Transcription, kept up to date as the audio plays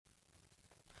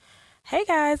Hey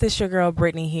guys, it's your girl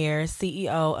Brittany here, CEO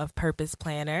of Purpose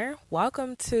Planner.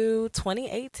 Welcome to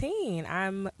 2018.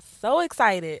 I'm so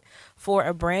excited for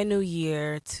a brand new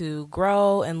year to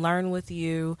grow and learn with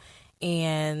you.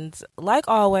 And like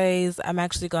always, I'm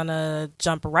actually going to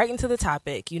jump right into the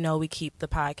topic. You know, we keep the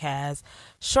podcast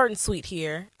short and sweet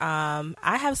here.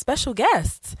 I have special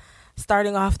guests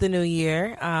starting off the new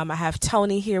year. I have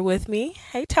Tony here with me.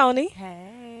 Hey, Tony.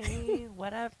 Hey,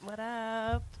 what up? What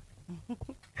up?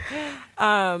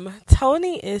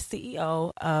 Tony is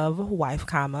CEO of Wife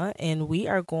Comma, and we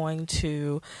are going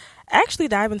to actually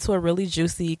dive into a really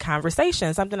juicy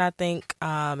conversation, something I think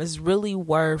is really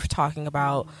worth talking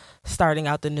about starting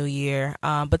out the new year.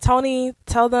 But Tony,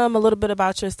 tell them a little bit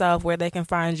about yourself, where they can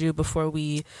find you before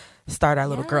we start our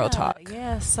little girl talk.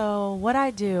 Yeah. So what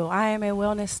I do, I am a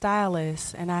wellness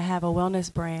stylist, and I have a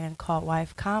wellness brand called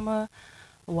Wife Comma.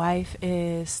 Wife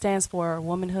stands for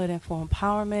Womanhood and Full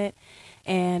Empowerment.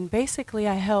 And basically,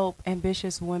 I help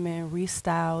ambitious women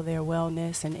restyle their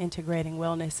wellness and integrating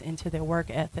wellness into their work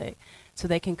ethic so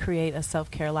they can create a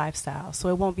self-care lifestyle. So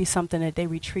it won't be something that they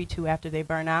retreat to after they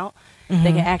burn out. Mm-hmm.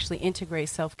 They can actually integrate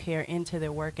self-care into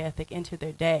their work ethic, into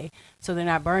their day, so they're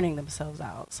not burning themselves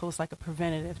out. So it's like a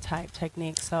preventative type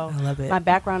technique. So I love it. my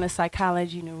background is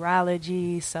psychology,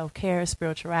 neurology, self-care,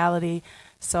 spirituality.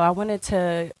 So I wanted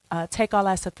to take all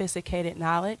that sophisticated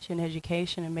knowledge and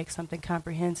education and make something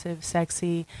comprehensive,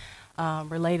 sexy,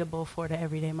 relatable for the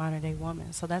everyday modern day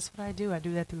woman. So that's what I do. I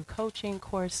do that through coaching,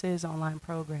 courses, online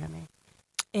programming.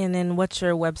 And then what's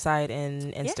your website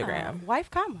and Yeah, Instagram?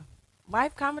 Wife Comma.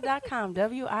 WifeComma.com.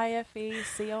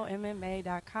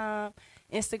 WIFECOMMA.com.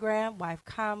 Instagram, Wife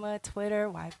Comma. Twitter,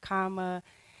 Wife Comma.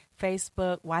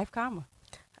 Facebook, Wife Comma.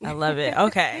 I love it.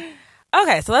 Okay.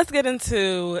 Okay, so let's get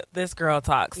into this girl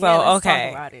talk. So, Yeah, let's talk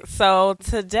okay. about it. So,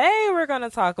 today we're going to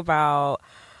talk about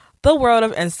the world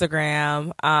of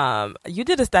Instagram. You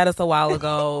did a status a while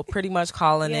ago, pretty much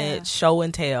calling Yeah. it show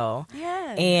and tell.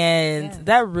 Yes. And Yes.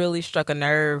 that really struck a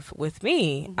nerve with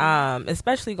me,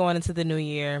 especially going into the new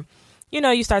year. You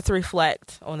know, you start to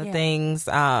reflect on the Yeah. things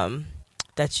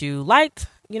that you liked,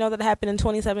 you know, that happened in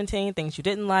 2017, things you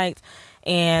didn't like.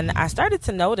 And I started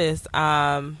to notice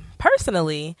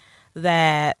personally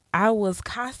that I was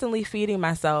constantly feeding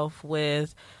myself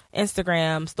with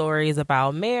Instagram stories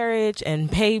about marriage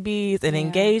and babies and Yeah.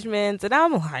 engagements. And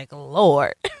I'm like,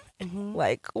 Lord,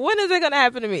 like, when is it going to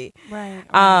happen to me? Right.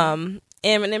 And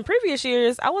in previous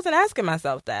years, I wasn't asking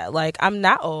myself that. Like, I'm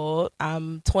not old.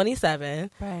 I'm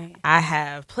 27. Right. I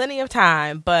have plenty of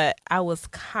time, but I was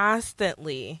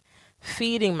constantly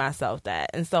feeding myself that.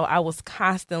 And so I was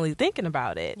constantly thinking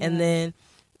about it. Yeah. And then,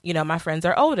 you know, my friends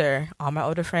are older. All my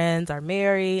older friends are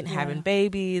married, Yeah. having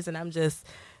babies, and I'm just,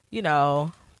 you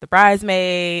know, the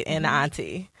bridesmaid and the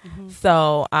auntie.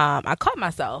 So I caught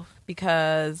myself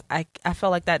because I felt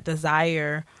like that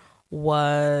desire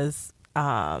was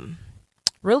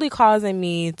really causing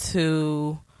me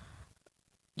to,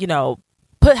 you know,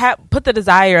 put the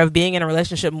desire of being in a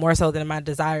relationship more so than my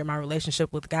desire in my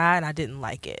relationship with God, and I didn't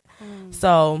like it.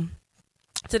 So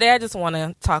today I just want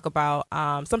to talk about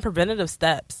some preventative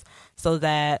steps so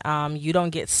that you don't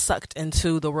get sucked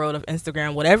into the world of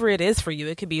Instagram, whatever it is for you.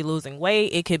 It could be losing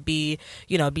weight. It could be,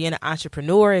 you know, being an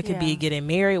entrepreneur. It could be Yeah. getting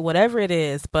married, whatever it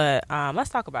is. But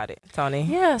let's talk about it, Tony.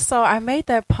 Yeah, so I made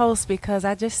that post because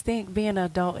I just think being an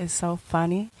adult is so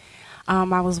funny.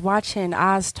 I was watching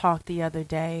Oz Talk the other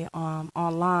day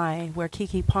online where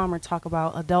Keke Palmer talked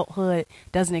about adulthood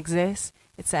doesn't exist.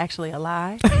 It's actually a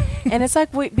lie. And it's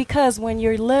like because when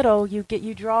you're little, you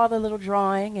draw the little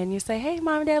drawing and you say, "Hey,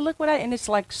 mom and dad, look what I," and it's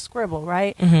like scribble,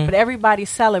 right? But everybody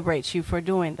celebrates you for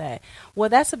doing that. Well,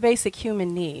 that's a basic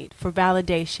human need for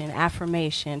validation,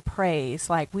 affirmation, praise.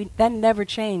 Like that never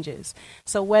changes.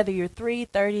 So whether you're 3,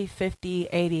 30, 50,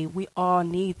 80, we all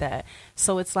need that.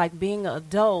 So it's like being an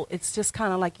adult, it's just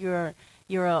kind of like you're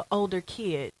an older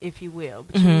kid, if you will,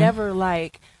 but you never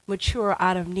like mature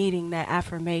out of needing that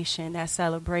affirmation, that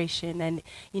celebration, and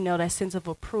you know, that sense of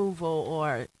approval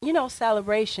or, you know,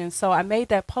 celebration. So I made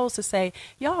that post to say,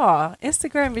 y'all,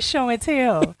 Instagram is show and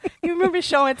tell. You remember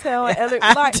show and tell? And other,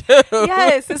 I do.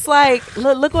 Yes, it's like,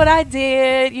 look what I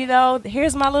did. You know,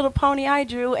 here's my little pony I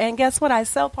drew, and guess what? I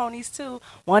sell ponies too.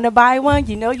 Want to buy one?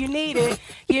 You know, you need it.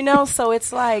 You know, so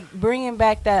it's like bringing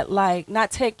back that, like,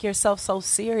 not take yourself so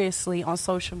seriously on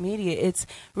social media. It's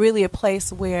really a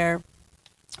place where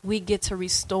we get to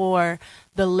restore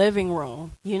the living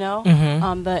room, you know,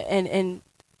 and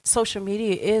social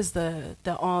media is the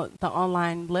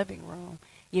online living room,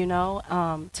 you know,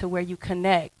 to where you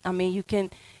connect. I mean,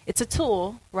 it's a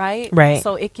tool, right? Right.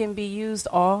 So it can be used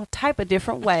all type of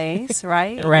different ways,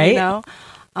 right? Right. You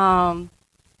know,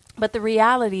 But the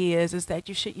reality is that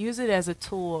you should use it as a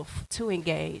tool to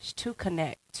engage, to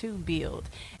connect, to build,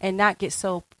 and not get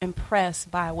so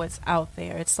impressed by what's out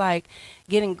there. It's like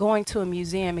going to a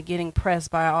museum and getting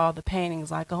impressed by all the paintings.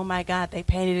 Like, oh my God, they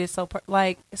painted it so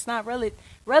like it's not really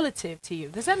relative to you.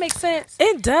 Does that make sense?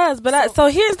 It does, but so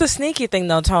here's the sneaky thing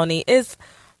though, Tony, is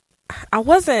I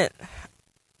wasn't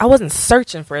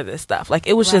searching for this stuff. Like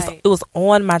it was just it was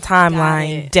on my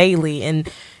timeline daily, and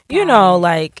you know,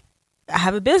 like I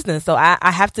have a business, so I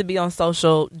have to be on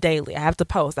social daily. I have to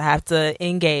post. I have to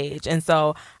engage. And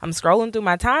so I'm scrolling through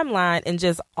my timeline, and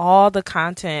just all the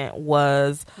content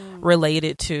was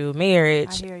related to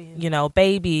marriage, you know,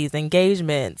 babies,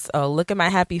 engagements. Look at my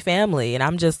happy family. And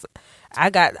I'm just, I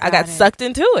got sucked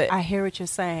into it. I hear what you're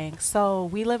saying. So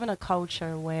we live in a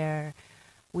culture where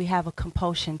we have a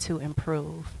compulsion to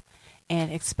improve, and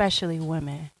especially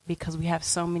women, because we have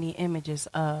so many images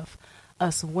of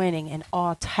us winning in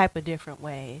all type of different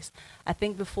ways. I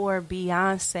think before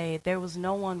Beyonce, there was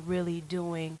no one really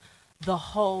doing the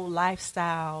whole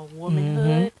lifestyle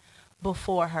womanhood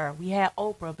before her. We had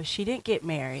Oprah, but she didn't get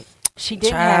married. She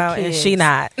didn't have kids. And she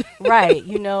not. Right,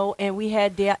 you know, and we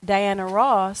had Diana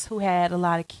Ross, who had a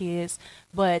lot of kids,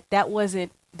 but that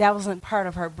wasn't part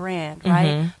of her brand,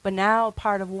 right? But now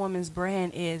part of a woman's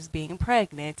brand is being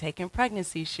pregnant, taking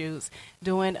pregnancy shoots,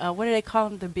 doing, what do they call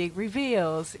them? The big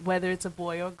reveals, whether it's a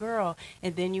boy or girl.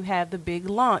 And then you have the big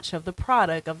launch of the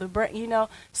product, of the brand, you know.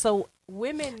 So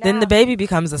women now, then the baby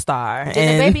becomes a star.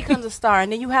 Then the baby becomes a star.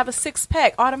 And then you have a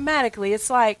six-pack automatically. It's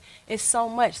like, it's so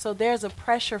much. So there's a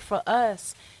pressure for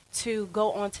us to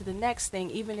go on to the next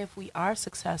thing, even if we are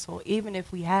successful, even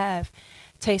if we have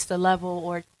taste a level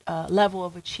or level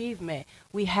of achievement.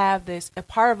 We have this, a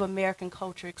part of American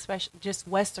culture, especially just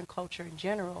Western culture in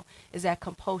general, is that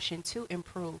compulsion to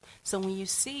improve. So when you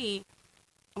see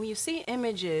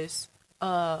images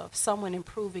of someone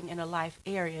improving in a life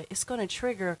area, it's going to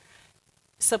trigger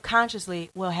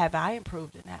subconsciously, well, have I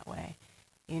improved in that way?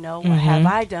 You know, well, have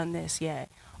I done this yet?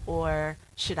 Or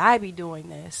should I be doing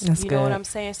this? That's know what I'm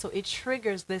saying? So it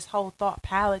triggers this whole thought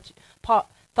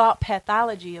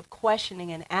pathology of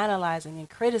questioning and analyzing and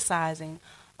criticizing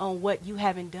on what you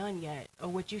haven't done yet or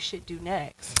what you should do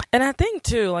next. And I think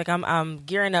too, like I'm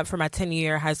gearing up for my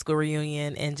 10-year high school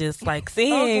reunion, and just like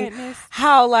seeing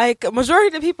how like a majority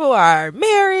of the people are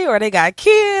married or they got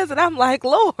kids, and I'm like,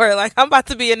 Lord, like I'm about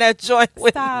to be in that joint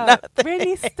with nothing.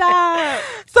 Really stop.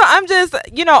 So I'm just,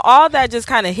 you know, all that just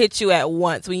kind of hits you at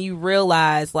once when you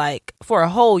realize, like, for a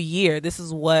whole year, this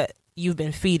is what you've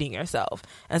been feeding yourself.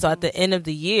 And so at the end of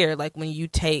the year, like when you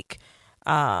take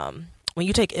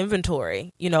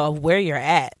inventory, you know, of where you're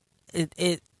at,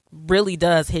 it really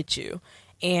does hit you.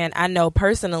 And I know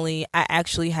personally, I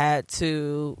actually had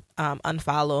to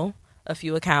unfollow a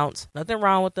few accounts. Nothing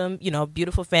wrong with them, you know,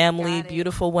 beautiful family,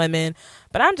 beautiful women.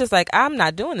 But I'm just like, I'm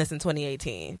not doing this in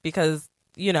 2018 because,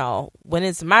 you know, when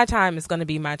it's my time, it's going to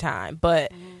be my time.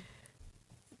 But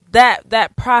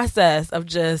that process of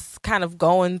just kind of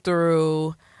going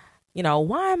through, you know,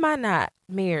 why am I not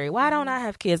married? Why don't I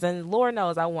have kids? And Lord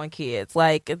knows I want kids.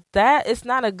 Like that, it's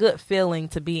not a good feeling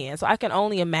to be in. So I can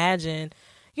only imagine,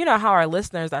 you know, how our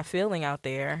listeners are feeling out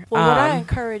there. Well, what I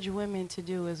encourage women to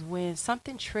do is when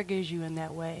something triggers you in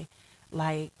that way,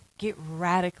 like get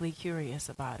radically curious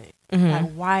about it. Like,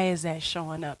 why is that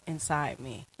showing up inside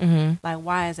me? Like,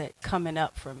 why is it coming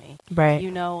up for me? Right.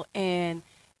 You know, and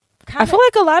I feel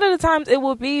like a lot of the times it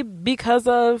will be because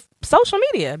of social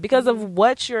media, because of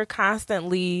what you're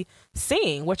constantly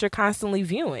seeing, what you're constantly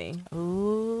viewing.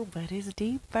 Ooh, but it's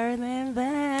deeper than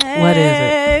that. What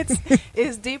is it?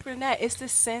 It's deeper than that. It's the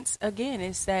sense, again,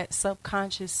 it's that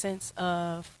subconscious sense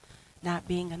of not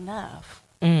being enough.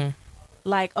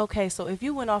 Like, okay, so if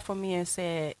you went off on me and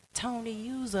said, Tony,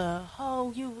 you's a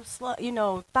hoe, you slut, you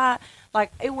know, thought,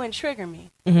 like, it wouldn't trigger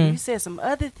me. You said some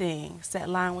other things that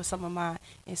line with some of my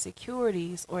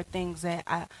insecurities or things that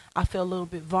I feel a little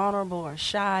bit vulnerable or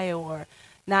shy or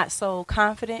not so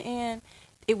confident in,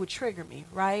 it would trigger me,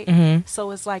 right?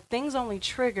 So it's like things only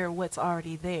trigger what's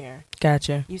already there.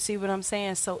 Gotcha. You see what I'm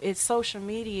saying? So it's social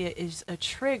media is a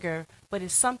trigger, but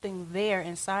it's something there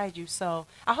inside you. So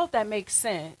I hope that makes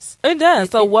sense. It does.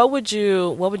 So what would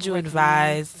you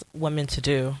advise women to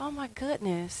do? Oh my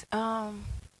goodness. I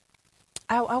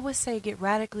would say get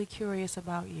radically curious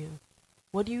about you.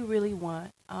 What do you really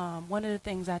want? One of the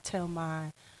things I tell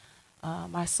my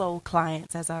soul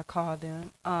clients, as I call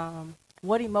them,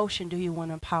 what emotion do you want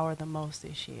to empower the most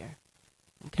this year?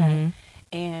 Okay.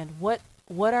 And what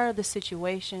are the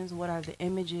situations? What are the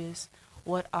images?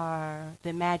 What are the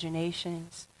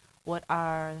imaginations? What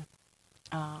are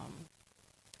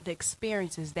the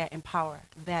experiences that empower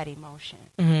that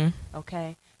emotion?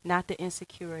 Okay. not the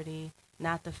insecurity,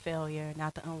 not the failure,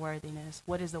 not the unworthiness.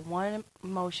 What is the one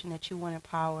emotion that you want to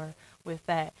empower with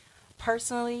that?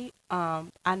 Personally,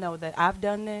 I know that I've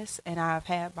done this, and I've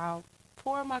had about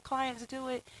 4 of my clients do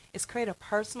it. Is create a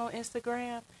personal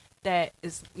Instagram that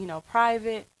is,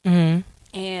 private,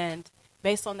 and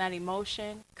based on that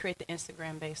emotion, create the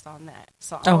Instagram based on that.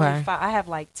 So I have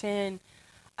like 10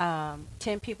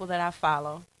 people that I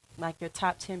follow, like your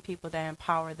top 10 people that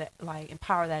empower that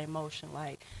emotion.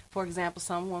 Like, for example,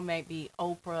 someone may be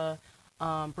Oprah,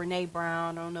 Brene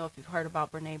Brown. I don't know if you've heard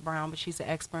about Brene Brown, but she's an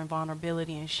expert in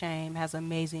vulnerability and shame, has an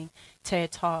amazing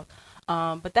TED Talk.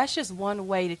 But that's just one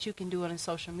way that you can do it on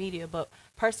social media. But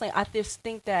personally, I just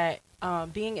think that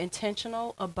being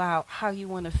intentional about how you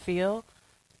want to feel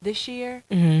this year,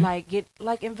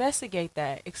 investigate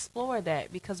that, explore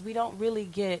that, because we don't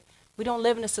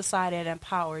live in a society that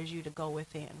empowers you to go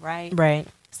within, right? Right.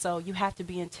 So you have to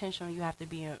be intentional. You have to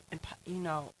be,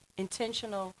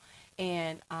 intentional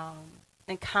and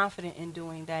confident in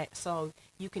doing that, so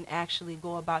you can actually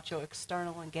go about your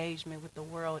external engagement with the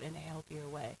world in a healthier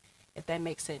way, if that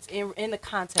makes sense, in the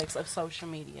context of social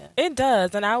media. It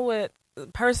does. And I would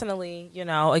personally,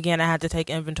 again, I had to take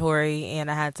inventory,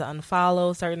 and I had to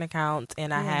unfollow certain accounts,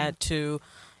 and I had to,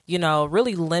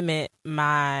 really limit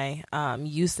my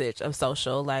usage of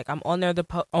social. Like, I'm on there to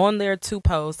post,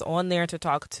 on there to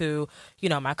talk to,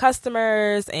 my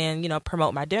customers, and,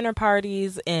 promote my dinner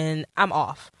parties, and I'm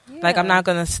off. Yeah. Like, I'm not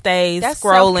going to stay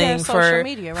scrolling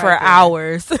for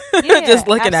hours just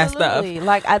looking at stuff.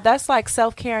 Like, that's like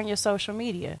self-care on your social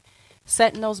media,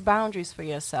 setting those boundaries for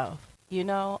yourself.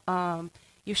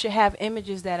 You should have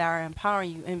images that are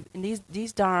empowering you. And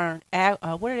these darn,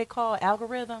 what are they called?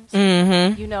 Algorithms.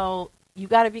 Mm-hmm. You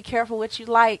got to be careful what you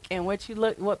like and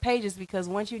what pages, because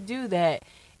once you do that,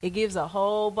 it gives a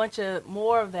whole bunch of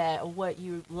more of that, of what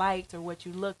you liked or what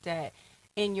you looked at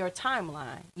in your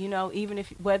timeline, even if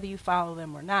whether you follow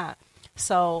them or not.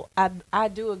 So I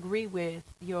do agree with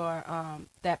your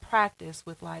that practice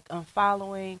with like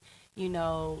unfollowing,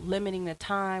 limiting the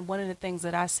time. One of the things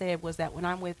that I said was that when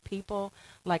I'm with people,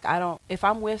 like if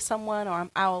I'm with someone or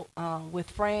I'm out with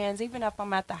friends, even if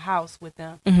I'm at the house with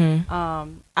them,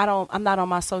 I'm not on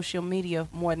my social media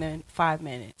more than 5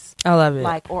 minutes. I love it.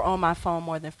 Like, or on my phone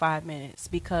more than 5 minutes,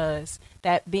 because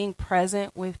that being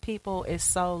present with people is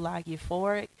so like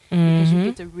euphoric, because you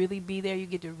get to really be there. You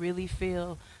get to really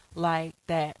feel like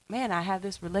that, man, I have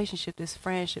this relationship, this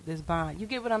friendship, this bond. You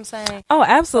get what I'm saying? Oh,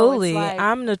 absolutely. So it's like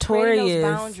I'm notorious.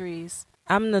 Those boundaries.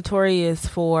 I'm notorious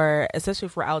for, especially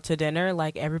if we're out to dinner,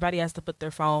 like everybody has to put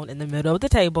their phone in the middle of the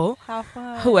table. How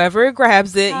fun. Whoever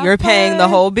grabs it, How you're fun. paying the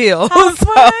whole bill. How so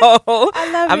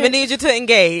I love I'm going to need you to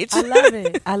engage. I love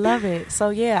it. I love it.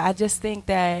 So, yeah, I just think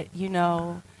that,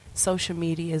 social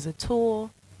media is a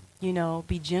tool.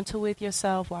 Be gentle with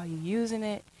yourself while you're using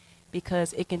it,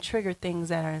 because it can trigger things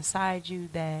that are inside you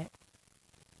that,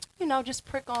 just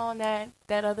prick on that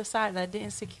other side, that the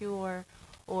insecure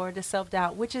or the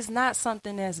self-doubt, which is not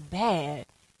something that's bad.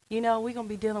 We're going to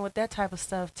be dealing with that type of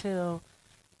stuff till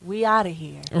we out of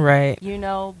here. Right.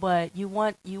 But you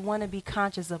want to be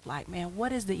conscious of, like, man,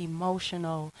 what is the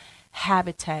emotional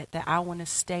habitat that I want to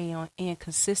stay in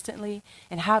consistently,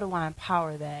 and how do I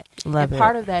empower that? Love it.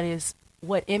 Part of that is,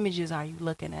 what images are you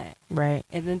looking at? Right.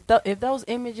 And then if those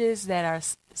images that are,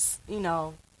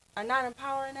 are not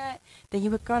empowering that, then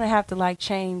you're going to have to, like,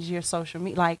 change your social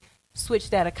media, like, switch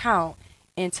that account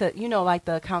into, like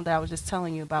the account that I was just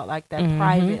telling you about, like that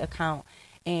private account,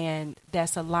 and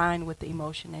that's aligned with the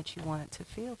emotion that you wanted to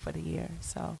feel for the year.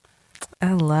 So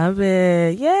I love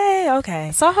it. Yay.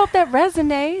 Okay. So I hope that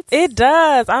resonates. It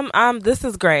does. This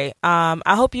is great.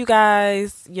 I hope you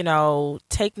guys,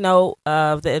 take note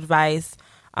of the advice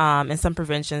and some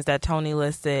preventions that Tony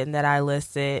listed and that I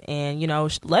listed, and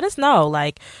let us know.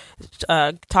 Like,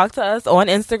 talk to us on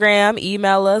Instagram,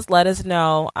 email us, let us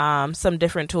know some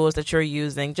different tools that you're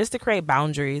using just to create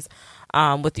boundaries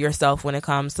with yourself when it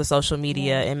comes to social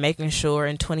media, and making sure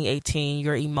in 2018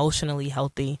 you're emotionally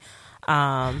healthy.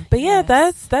 But yeah,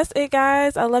 that's it,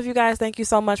 guys. I love you guys. Thank you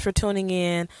so much for tuning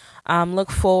in.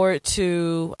 Look forward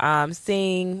to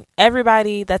seeing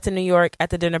everybody that's in New York at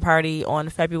the dinner party on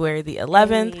February the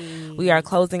 11th. Hey. We are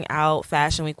closing out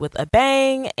Fashion Week with a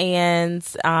bang. And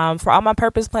for all my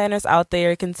purpose planners out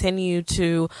there, continue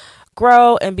to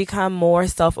grow and become more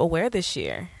self-aware this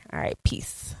year. All right,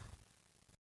 peace.